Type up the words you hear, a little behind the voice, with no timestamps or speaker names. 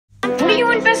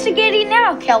investigating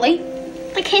now, Kelly?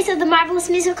 The case of the marvelous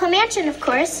musical mansion, of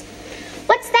course.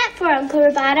 What's that for, Uncle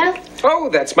Rubato? Oh,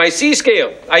 that's my C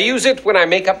scale. I use it when I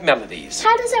make up melodies.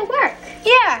 How does it work?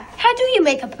 Yeah, how do you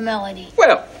make up a melody?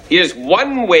 Well, here's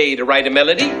one way to write a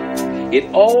melody. It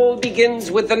all begins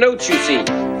with the notes you see.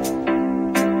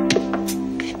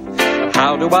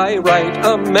 How do I write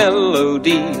a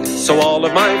melody so all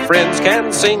of my friends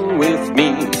can sing with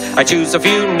me? I choose a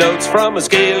few notes from a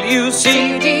scale you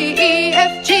see. C, D, E,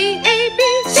 F, G, A,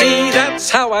 B, C. See,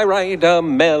 that's how I write a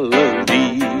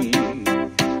melody.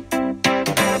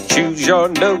 Choose your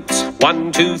notes,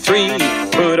 1, 2, 3.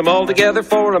 Put them all together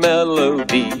for a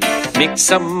melody. Mix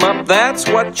them up, that's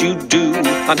what you do,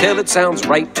 until it sounds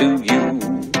right to you.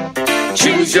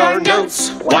 Choose your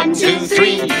notes, 1, 2,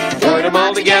 3. Put them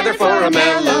all together for a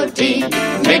melody.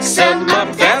 Mix them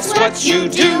up, that's what you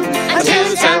do, until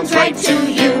it sounds right to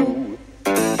you.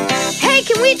 Hey,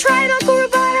 can we try it, Uncle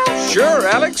Rubato? Sure,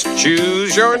 Alex.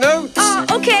 Choose your notes.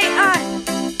 Okay,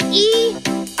 E,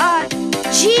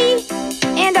 G,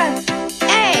 and A.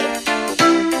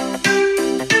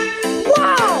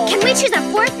 Wow! Can we choose a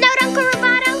fourth note, Uncle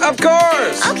Rubato? Of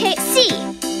course. Okay, C.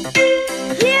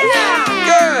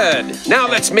 Yeah! Good. Now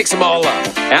let's mix them all up.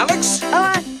 Alex?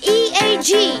 E, A,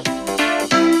 G.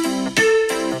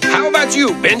 How about you,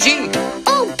 Benji?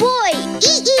 Oh, boy!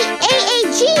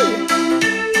 E-E-A-A-G.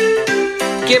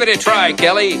 Give it a try,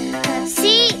 Kelly.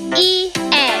 C-E-A.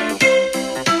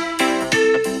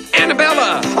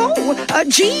 Annabella. Oh,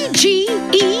 G-G-E-G-C.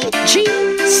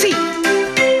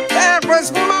 That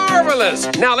was marvelous.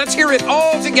 Now let's hear it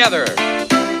all together.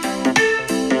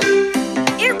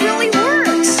 It really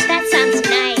works. That sounds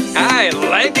nice. I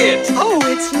like it. Oh,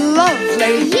 it's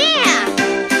lovely. Yeah!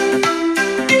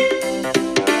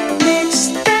 Mix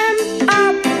them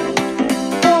up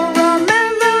for a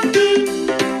melody,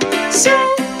 so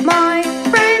my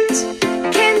friends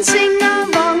can sing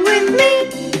along with me.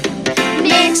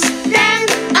 Mix them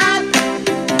up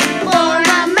for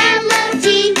a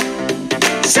melody,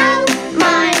 so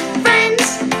my friends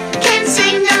can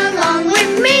sing along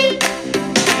with me.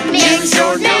 Choose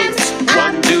your notes,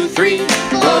 1, 2, 3.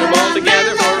 Put them all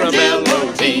together for a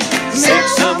melody.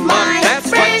 Mix them up,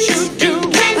 that's what you do,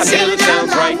 until it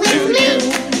sounds right to you.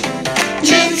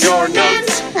 Choose your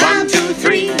notes, 1, 2,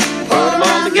 3. Put them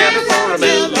all together for a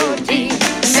melody.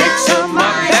 Mix them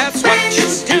up, that's what you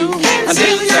do,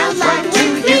 until it sounds right to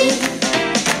you.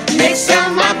 Mix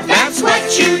them up, that's what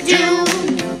you do,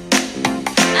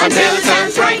 until it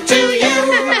sounds right to you.